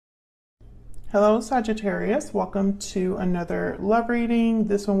Hello Sagittarius, welcome to another love reading.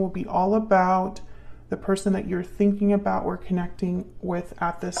 This one will be all about the person that you're thinking about or connecting with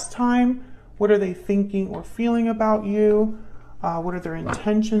at this time. What are they thinking or feeling about you? What are their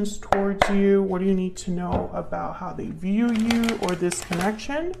intentions towards you? What do you need to know about how they view you or this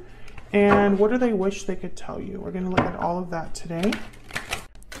connection? And what do they wish they could tell you? We're going to look at all of that today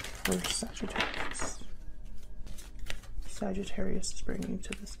for Sagittarius. Sagittarius is bringing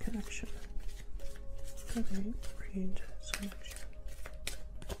to this connection.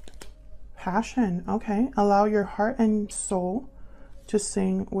 Passion. Okay. Allow your heart and soul to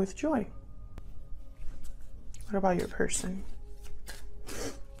sing with joy. What about your person?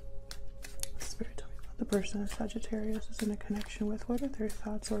 Spirit, tell me about the person that Sagittarius is in a connection with. What are their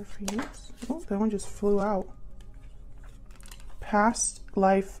thoughts or feelings? Oh, that one just flew out. Past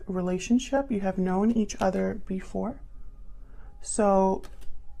life relationship. You have known each other before. So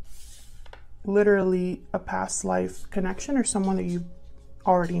literally a past life connection or someone that you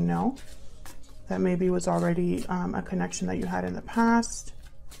already know that maybe was already a connection that you had in the past.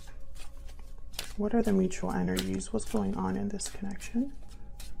 What are the mutual energies? What's going on in this connection?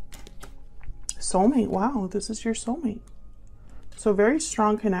 Soulmate. Wow, this is your soulmate. So very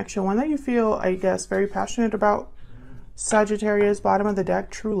strong connection, one that you feel, I guess, very passionate about. Sagittarius, bottom of the deck,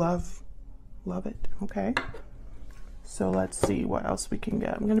 true love. Love it. Okay. So let's see what else we can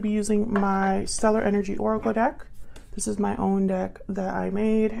get. I'm going to be using my Stellar Energy Oracle deck. This is my own deck that I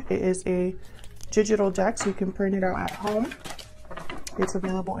made. It is a digital deck, so you can print it out at home. It's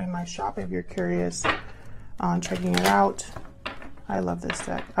available in my shop if you're curious on checking it out. I love this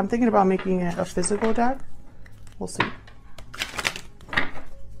deck. I'm thinking about making it a physical deck. We'll see. All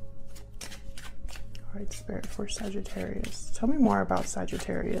right, Spirit, for Sagittarius. Tell me more about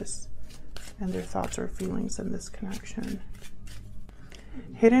Sagittarius and their thoughts or feelings in this connection.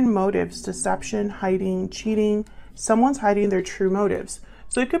 Hidden motives, deception, hiding, cheating. Someone's hiding their true motives.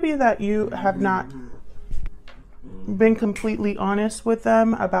 So it could be that you have not been completely honest with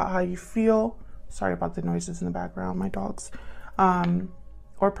them about how you feel. Sorry about the noises in the background, my dogs.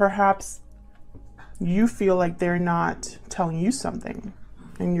 Or perhaps you feel like they're not telling you something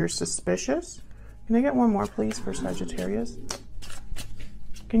and you're suspicious. Can I get one more, please, for Sagittarius?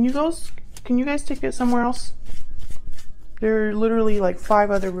 Can you guys take it somewhere else? There are literally like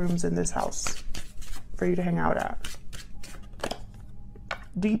 5 other rooms in this house for you to hang out at.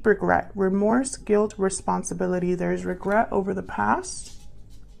 Deep regret, remorse, guilt, responsibility. There's regret over the past.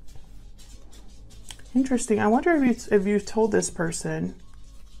 Interesting. I wonder if you've told this person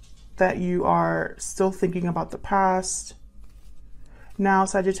that you are still thinking about the past. Now,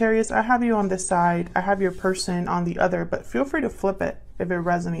 Sagittarius, I have you on this side. I have your person on the other, but feel free to flip it if it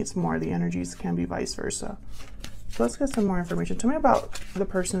resonates more. The energies can be vice versa. So let's get some more information. Tell me about the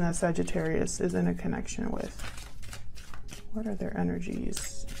person that Sagittarius is in a connection with. What are their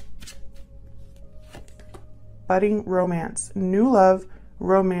energies? Budding romance, new love,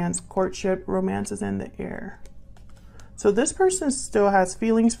 romance, courtship. Romance is in the air. So this person still has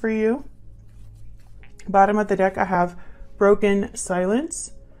feelings for you. Bottom of the deck, I have broken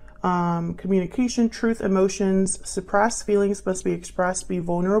silence, communication, truth, emotions, suppressed feelings must be expressed, be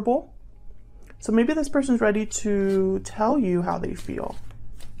vulnerable. So maybe this person's ready to tell you how they feel.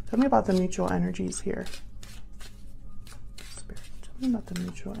 Tell me about the mutual energies here. Spirit, tell me about the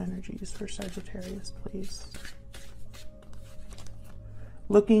mutual energies for Sagittarius, please.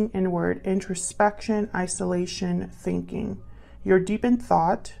 Looking inward, introspection, isolation, thinking. You're deep in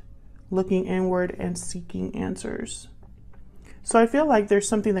thought, looking inward and seeking answers. So I feel like there's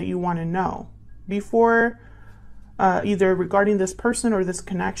something that you want to know before either regarding this person or this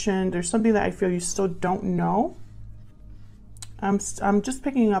connection. There's something that I feel you still don't know. I'm just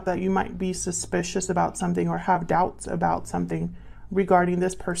picking up that you might be suspicious about something or have doubts about something regarding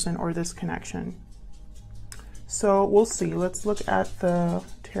this person or this connection. So we'll see. Let's look at the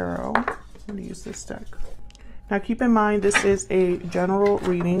tarot. I'm going to use this deck. Now keep in mind, this is a general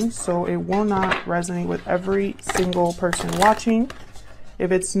reading, so it will not resonate with every single person watching.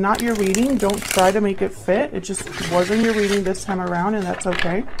 If it's not your reading, don't try to make it fit. It just wasn't your reading this time around, and that's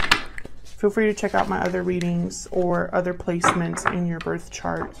okay. Feel free to check out my other readings or other placements in your birth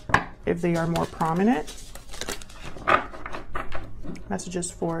chart if they are more prominent. Messages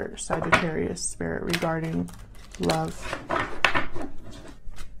for Sagittarius, Spirit, regarding love.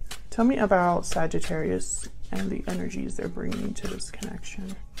 Tell me about Sagittarius and the energies they're bringing to this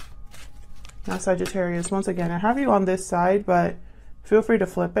connection. Now, Sagittarius, once again, I have you on this side, but feel free to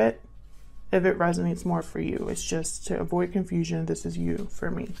flip it if it resonates more for you. It's just to avoid confusion. This is you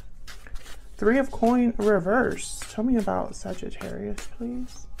for me. 3 of Coin reverse. Tell me about Sagittarius,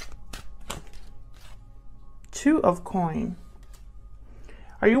 please. Two of coin.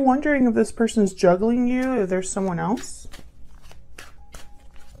 Are you wondering if this person's juggling you, if there's someone else?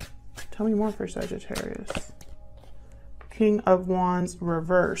 Tell me more for Sagittarius. King of Wands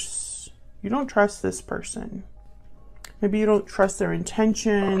reverse. You don't trust this person. Maybe you don't trust their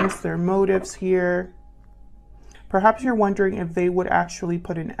intentions, their motives here. Perhaps you're wondering if they would actually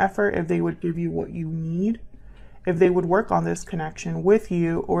put in effort, if they would give you what you need, if they would work on this connection with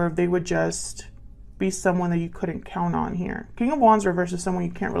you, or if they would just be someone that you couldn't count on here. King of Wands reverse is someone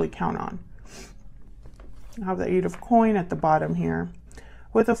you can't really count on. I have the Eight of Coin at the bottom here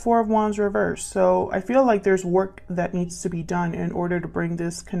with the Four of Wands reverse. So I feel like there's work that needs to be done in order to bring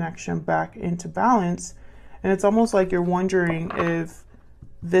this connection back into balance. And it's almost like you're wondering if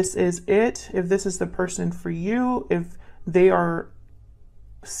this is it, if this is the person for you, if they are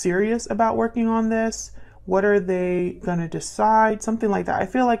serious about working on this. What are they going to decide? Something like that. I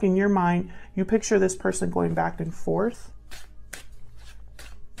feel like in your mind, you picture this person going back and forth.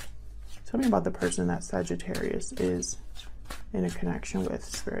 Tell me about the person that Sagittarius is in a connection with,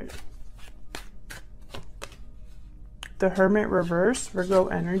 Spirit. The Hermit reverse, Virgo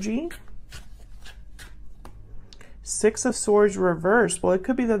energy. Six of Swords reverse. Well, it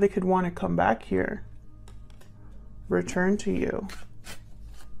could be that they could want to come back here. Return to you.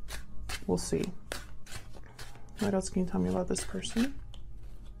 We'll see. What else can you tell me about this person?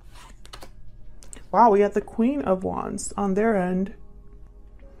 Wow, we have the Queen of Wands on their end.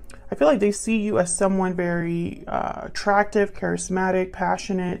 I feel like they see you as someone very attractive, charismatic,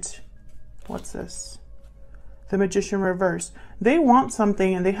 passionate. What's this? The Magician reverse. They want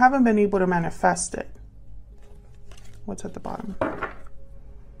something and they haven't been able to manifest it. What's at the bottom?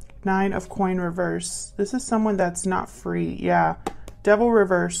 Nine of Coin reverse. This is someone that's not free. Yeah. Devil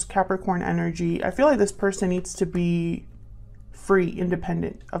reverse, Capricorn energy. I feel like this person needs to be free,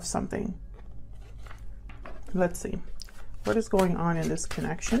 independent of something. Let's see. What is going on in this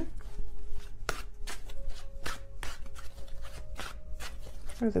connection?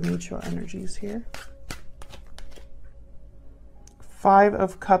 What are the mutual energies here? Five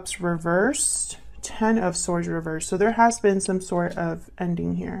of Cups reversed. 10 of Swords reversed. So there has been some sort of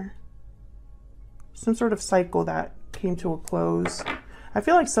ending here. Some sort of cycle that came to a close. I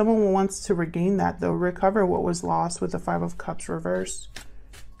feel like someone wants to regain that though, recover what was lost with the Five of Cups reversed.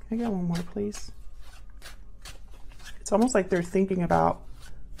 Can I get one more, please? It's almost like they're thinking about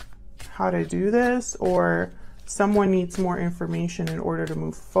how to do this, or someone needs more information in order to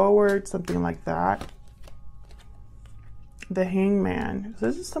move forward, something like that. The Hangman. So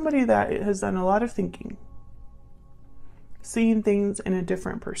this is somebody that has done a lot of thinking. Seeing things in a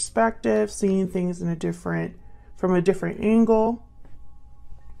different perspective, seeing things in from a different angle.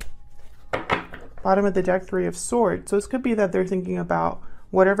 Bottom of the deck, Three of Swords. So this could be that they're thinking about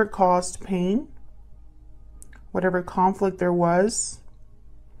whatever caused pain, whatever conflict there was.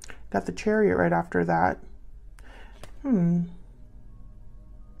 Got the Chariot right after that.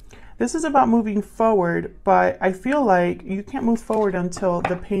 This is about moving forward, but I feel like you can't move forward until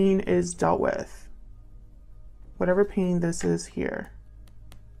the pain is dealt with. Whatever pain this is here.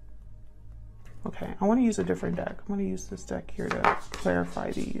 Okay, I want to use a different deck. I'm going to use this deck here to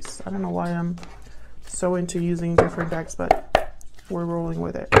clarify these. I don't know why I'm so into using different decks, but we're rolling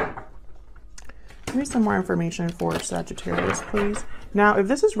with it. Give me some more information for Sagittarius, please. Now, if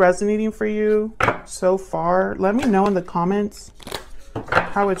this is resonating for you so far, let me know in the comments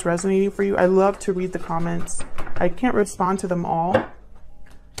how it's resonating for you. I love to read the comments. I can't respond to them all,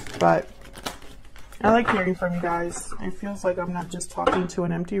 but I like hearing from you guys. It feels like I'm not just talking to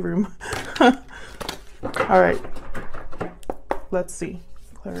an empty room. All right, let's see.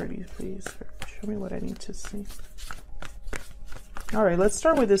 Clarity, please. Show me what I need to see. All right, let's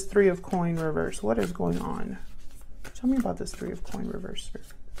start with this Three of Coin reverse. What is going on? Tell me about this Three of Coin reverse.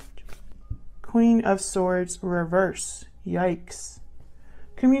 Queen of Swords reverse. Yikes.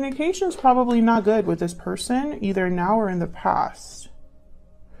 Communication's probably not good with this person, either now or in the past.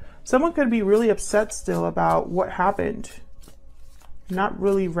 Someone could be really upset still about what happened. Not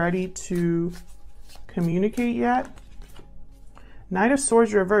really ready to communicate yet. Knight of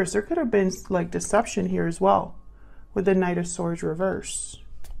Swords reverse. There could have been like deception here as well with the Knight of Swords reverse.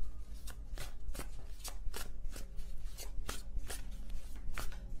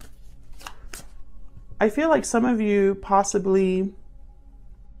 I feel like some of you possibly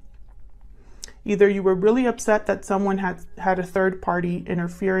either you were really upset that someone had a third party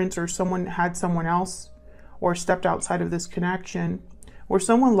interference, or someone had someone else or stepped outside of this connection, or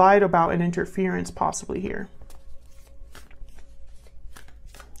someone lied about an interference possibly here.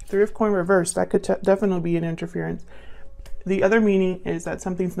 Three of Coin reverse, that could definitely be an interference. the other meaning is that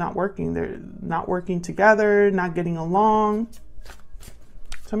something's not working. They're not working together, not getting along.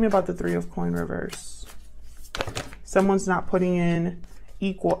 Tell me about the Three of Coins reverse. Someone's not putting in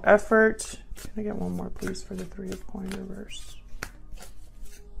equal effort. Can I get one more, please, for the Three of Coins reverse?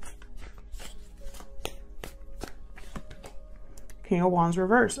 King of Wands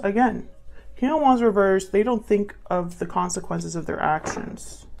reverse. Again, King of Wands reverse, they don't think of the consequences of their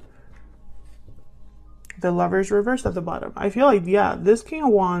actions. The Lovers reverse at the bottom. I feel like, yeah, this King of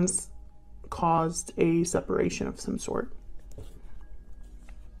Wands caused a separation of some sort.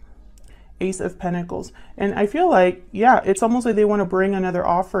 Ace of Pentacles. And I feel like, yeah, it's almost like they want to bring another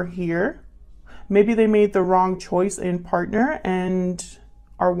offer here. Maybe they made the wrong choice in partner and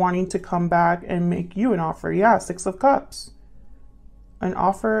are wanting to come back and make you an offer. Yeah, Six of Cups. An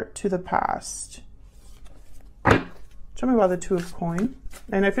offer to the past. Tell me about the Two of Coins.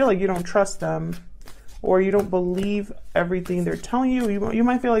 And I feel like you don't trust them, or you don't believe everything they're telling you. You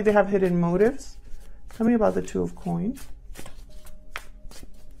might feel like they have hidden motives. Tell me about the Two of Coins.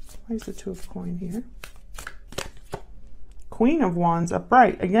 Why is the Two of Coins here? Queen of Wands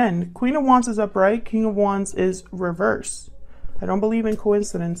upright. Again, Queen of Wands is upright. King of Wands is reverse. I don't believe in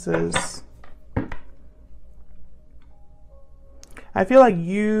coincidences. I feel like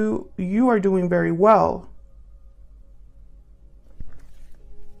you are doing very well.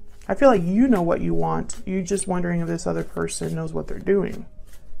 I feel like you know what you want. You're just wondering if this other person knows what they're doing.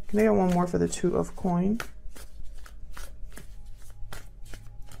 Can I get one more for the Two of Coins?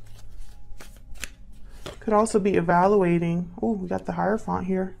 Could also be evaluating. Oh, we got the Hierophant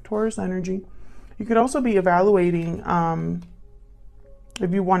here. Taurus energy. You could also be evaluating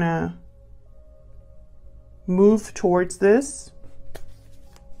if you want to move towards this.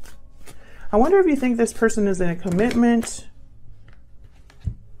 I wonder if you think this person is in a commitment.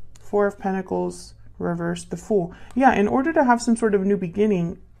 Four of Pentacles, reverse, the Fool. Yeah, in order to have some sort of new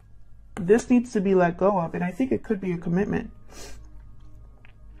beginning, this needs to be let go of. And I think it could be a commitment.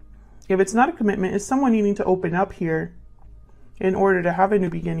 If it's not a commitment, it's someone needing to open up here in order to have a new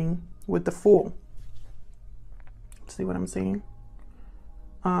beginning with the Fool. See what I'm saying?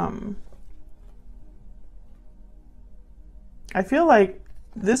 I feel like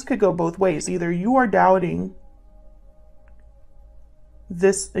this could go both ways. Either you are doubting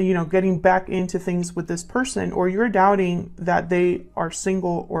this, you know, getting back into things with this person, or you're doubting that they are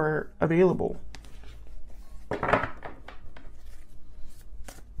single or available.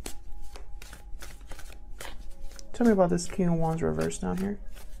 Tell me about this King of Wands reverse down here.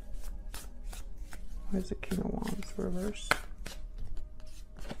 Why is the King of Wands reverse?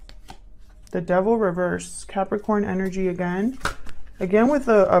 The Devil reverse. Capricorn energy again. Again with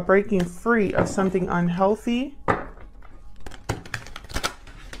a breaking free of something unhealthy.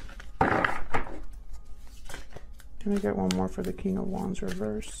 Can we get one more for the King of Wands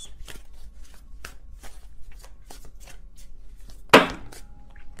reverse?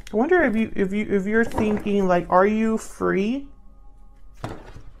 I wonder if you're thinking like, are you free?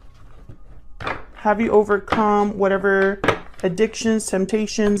 Have you overcome whatever addictions,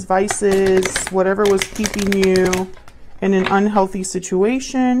 temptations, vices, whatever was keeping you in an unhealthy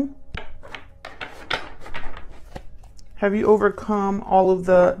situation? Have you overcome all of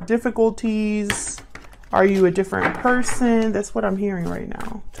the difficulties? Are you a different person? That's what I'm hearing right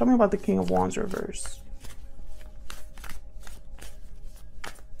now. Tell me about the King of Wands reverse.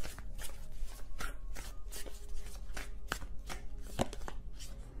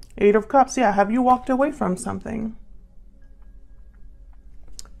 Eight of Cups. Yeah, have you walked away from something?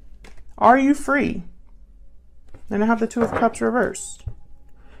 Are you free? Then I have the Two of Cups reversed.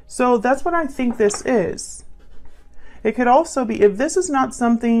 So that's what I think this is. It could also be, if this is not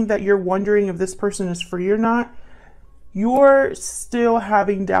something that you're wondering if this person is free or not, you're still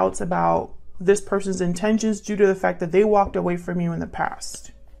having doubts about this person's intentions due to the fact that they walked away from you in the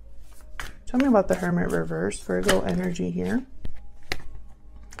past. Tell me about the Hermit reverse, Virgo energy here.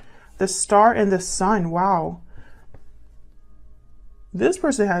 The Star and the Sun. Wow. This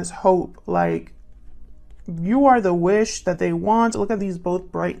person has hope. Like, you are the wish that they want. Look at these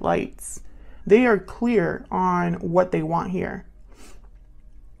both bright lights. They are clear on what they want here.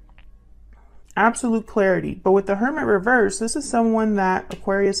 Absolute clarity. But with the Hermit reverse, this is someone that,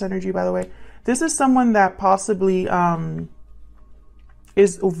 Aquarius energy, by the way, this is someone that possibly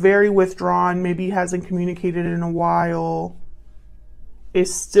is very withdrawn, maybe hasn't communicated in a while,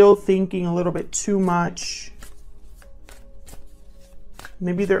 is still thinking a little bit too much.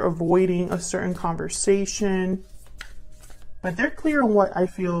 Maybe they're avoiding a certain conversation, but they're clear on what I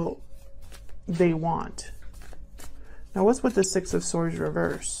feel they want. Now, what's with the Six of Swords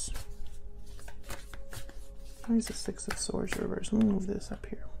reverse? Why is the Six of Swords reversed? Let me move this up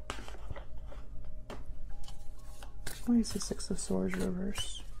here. Why is the Six of Swords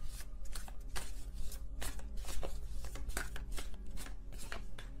reversed?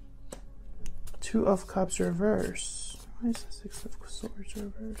 Two of Cups reversed. Why is the Six of Swords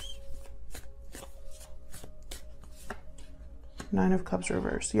reversed? Nine of Cups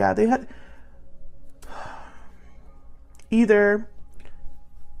reversed. Yeah, they had either,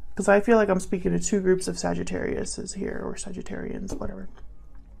 because I feel like I'm speaking to two groups of Sagittariuses here, or Sagittarians, whatever.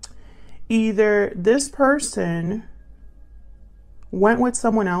 Either this person went with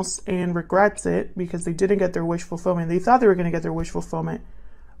someone else and regrets it because they didn't get their wish fulfillment. They thought they were going to get their wish fulfillment,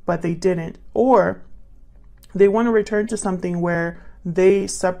 but they didn't. Or they want to return to something where they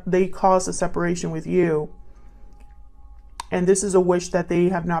caused a separation with you. And this is a wish that they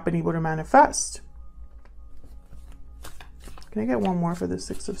have not been able to manifest. Can I get one more for the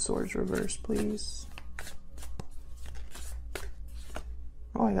Six of Swords reverse, please?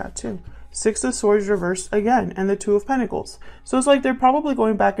 Oh, I got two. Six of Swords reverse again, and the Two of Pentacles. So it's like they're probably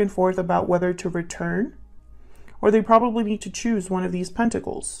going back and forth about whether to return, or they probably need to choose one of these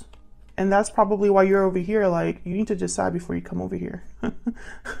pentacles. And that's probably why you're over here, like, you need to decide before you come over here.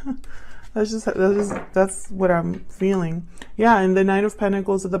 That's what I'm feeling. Yeah, and the Knight of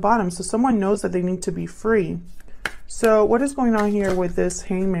Pentacles at the bottom. So someone knows that they need to be free. So what is going on here with this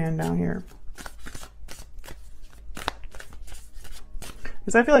Hangman down here?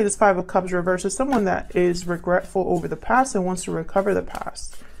 Because I feel like this Five of Cups reverse is someone that is regretful over the past and wants to recover the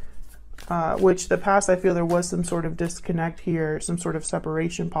past. Which the past, I feel there was some sort of disconnect here, some sort of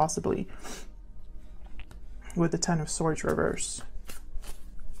separation possibly with the Ten of Swords reverse.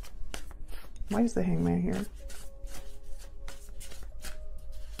 Why is the Hangman here?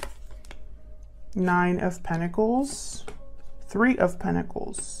 Nine of Pentacles, Three of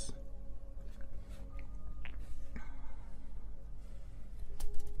Pentacles.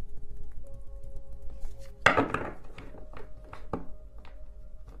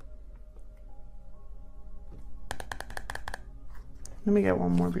 Let me get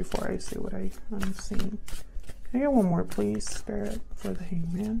one more before I say what I'm seeing. Can I get one more, please, Spirit, for the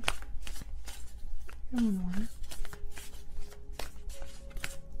Hangman? Get one more.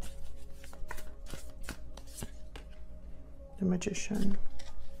 The Magician.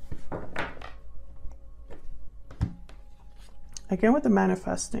 Again with the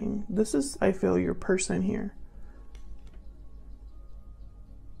manifesting. This is, I feel, your person here.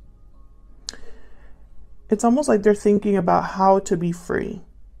 It's almost like they're thinking about how to be free,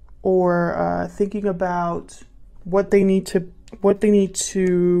 or thinking about what they need to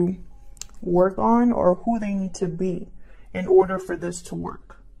work on, or who they need to be in order for this to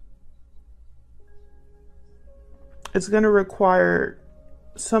work. It's going to require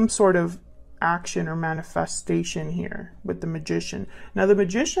some sort of action or manifestation here with the Magician. Now the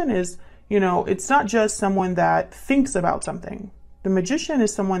Magician is, you know, it's not just someone that thinks about something. The Magician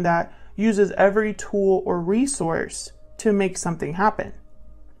is someone that uses every tool or resource to make something happen.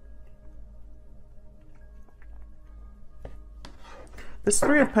 This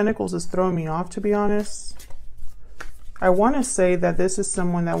Three of Pentacles is throwing me off, to be honest. I want to say that this is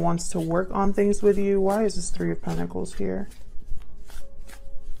someone that wants to work on things with you. Why is this Three of Pentacles here?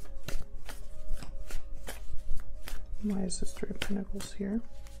 Why is this Three of Pentacles here?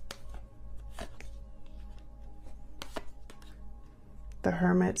 The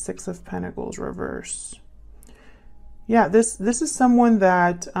Hermit, Six of Pentacles reverse. Yeah, this is someone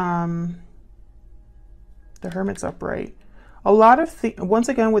that the Hermit's upright. A lot of once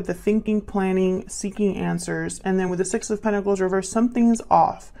again with the thinking, planning, seeking answers, and then with the Six of Pentacles reverse, something's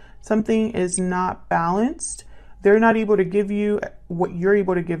off. Something is not balanced. They're not able to give you what you're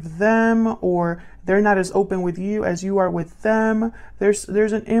able to give them, or they're not as open with you as you are with them. There's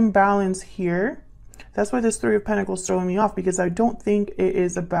an imbalance here. That's why this Three of Pentacles is throwing me off, because I don't think it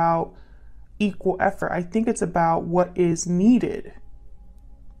is about equal effort. I think it's about what is needed.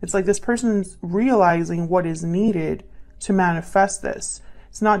 It's like this person's realizing what is needed to manifest this.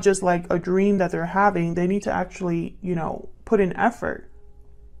 It's not just like a dream that they're having. They need to actually, you know, put in effort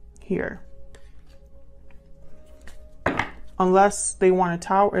here. Unless they want a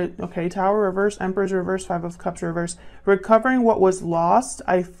Tower. Okay, Tower reverse, Emperor's reverse, Five of Cups reverse. Recovering what was lost,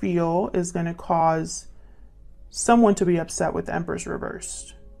 I feel, is going to cause someone to be upset with the Emperor's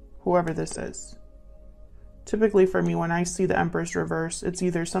reversed, whoever this is. Typically for me, when I see the Emperor's reverse, it's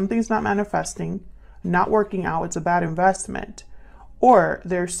either something's not manifesting, not working out, it's a bad investment, or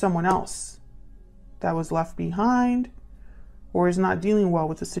there's someone else that was left behind or is not dealing well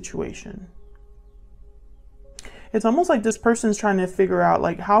with the situation. It's almost like this person's trying to figure out,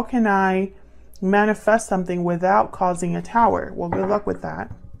 like, how can I manifest something without causing a tower. Well, good luck with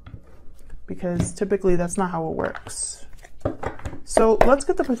that, because typically that's not how it works. So let's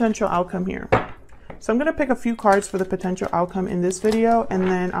get the potential outcome here. So I'm going to pick a few cards for the potential outcome in this video, and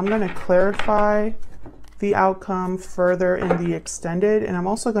then I'm going to clarify the outcome further in the extended, and I'm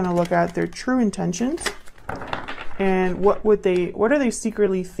also going to look at their true intentions and what are they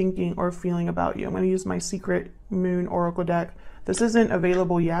secretly thinking or feeling about you. I'm going to use my Secret Moon Oracle deck. This isn't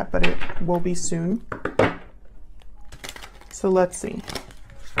available yet, but it will be soon. So let's see.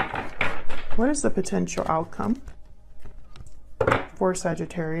 What is the potential outcome for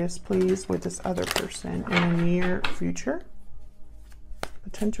Sagittarius, please, with this other person in the near future?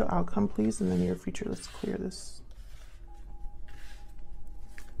 Potential outcome, please, in the near future. Let's clear this.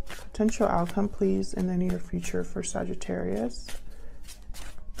 Potential outcome, please, in the near future for Sagittarius.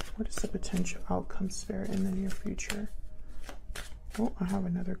 What is the potential outcome, Spirit, in the near future? Oh, I have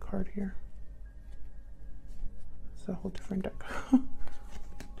another card here. It's a whole different deck.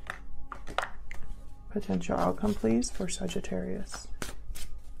 Potential outcome, please, for Sagittarius.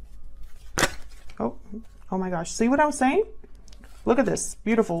 Oh my gosh. See what I'm saying? Look at this.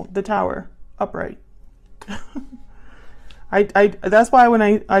 Beautiful. The Tower. Upright. That's why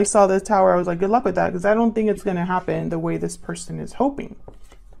when I saw this Tower, I was like, good luck with that, because I don't think it's going to happen the way this person is hoping.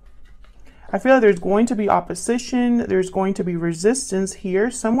 I feel like there's going to be opposition. There's going to be resistance here.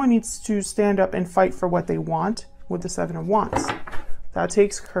 Someone needs to stand up and fight for what they want with the Seven of Wands. That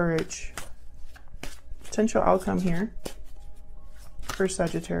takes courage. Potential outcome here for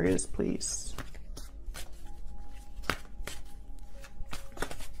Sagittarius, please.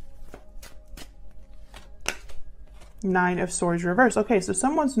 Nine of Swords reverse. Okay, so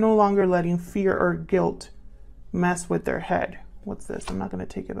someone's no longer letting fear or guilt mess with their head. What's this? I'm not going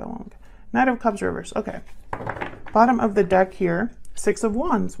to take it that long. Knight of Cups reverse. Okay. Bottom of the deck here, Six of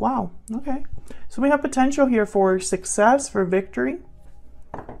Wands. Wow. Okay. So we have potential here for success, for victory.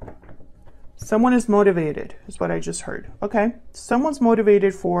 Someone is motivated, is what I just heard. Okay. Someone's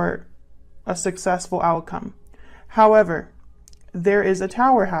motivated for a successful outcome. However, there is a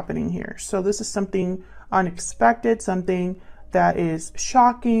Tower happening here. So this is something unexpected, something that is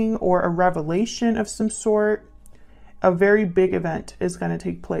shocking, or a revelation of some sort. A very big event is going to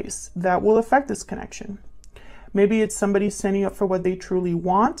take place that will affect this connection. Maybe it's somebody standing up for what they truly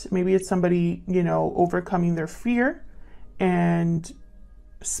want. Maybe it's somebody, you know, overcoming their fear and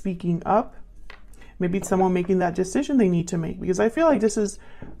speaking up. Maybe it's someone making that decision they need to make, because I feel like this is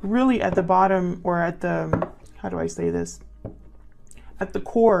really at the bottom, or at the, how do I say this? At the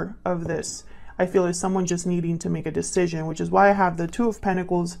core of this, I feel is someone just needing to make a decision, which is why I have the Two of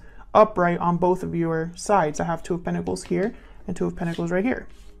Pentacles upright on both of your sides. I have Two of Pentacles here and Two of Pentacles right here.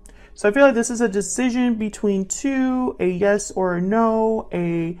 So I feel like this is a decision between two, a yes or a no,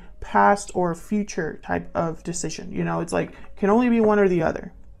 a past or future type of decision. You know, it's like, can only be one or the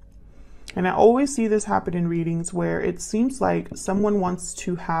other. And I always see this happen in readings where it seems like someone wants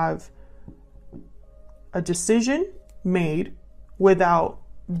to have a decision made without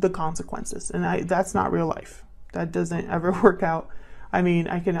the consequences. And that's not real life. That doesn't ever work out. I mean,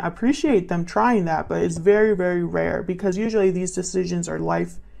 I can appreciate them trying that, but it's very, very rare, because usually these decisions are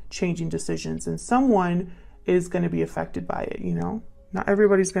life-changing decisions, and someone is going to be affected by it, you know? Not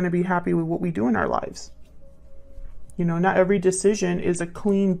everybody's going to be happy with what we do in our lives. You know, not every decision is a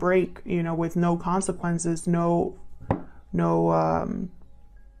clean break, you know, with no consequences, no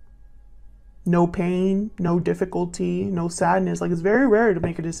pain, no difficulty, no sadness. Like, it's very rare to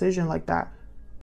make a decision like that